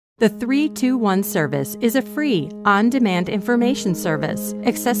The 321 service is a free, on-demand information service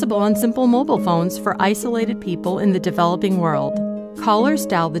accessible on simple mobile phones for isolated people in the developing world. Callers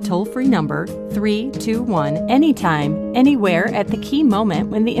dial the toll-free number 321 anytime, anywhere at the key moment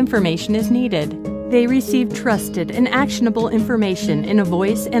when the information is needed. They receive trusted and actionable information in a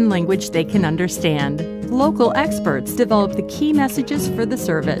voice and language they can understand. Local experts develop the key messages for the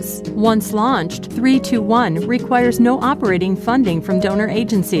service. Once launched, 321 requires no operating funding from donor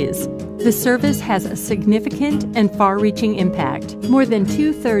agencies. The service has a significant and far-reaching impact. More than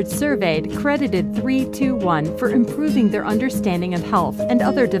 2/3 surveyed credited 321 for improving their understanding of health and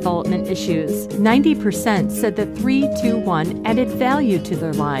other development issues. 90% said that 321 added value to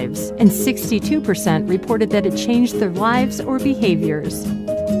their lives, and 62% reported that it changed their lives or behaviors.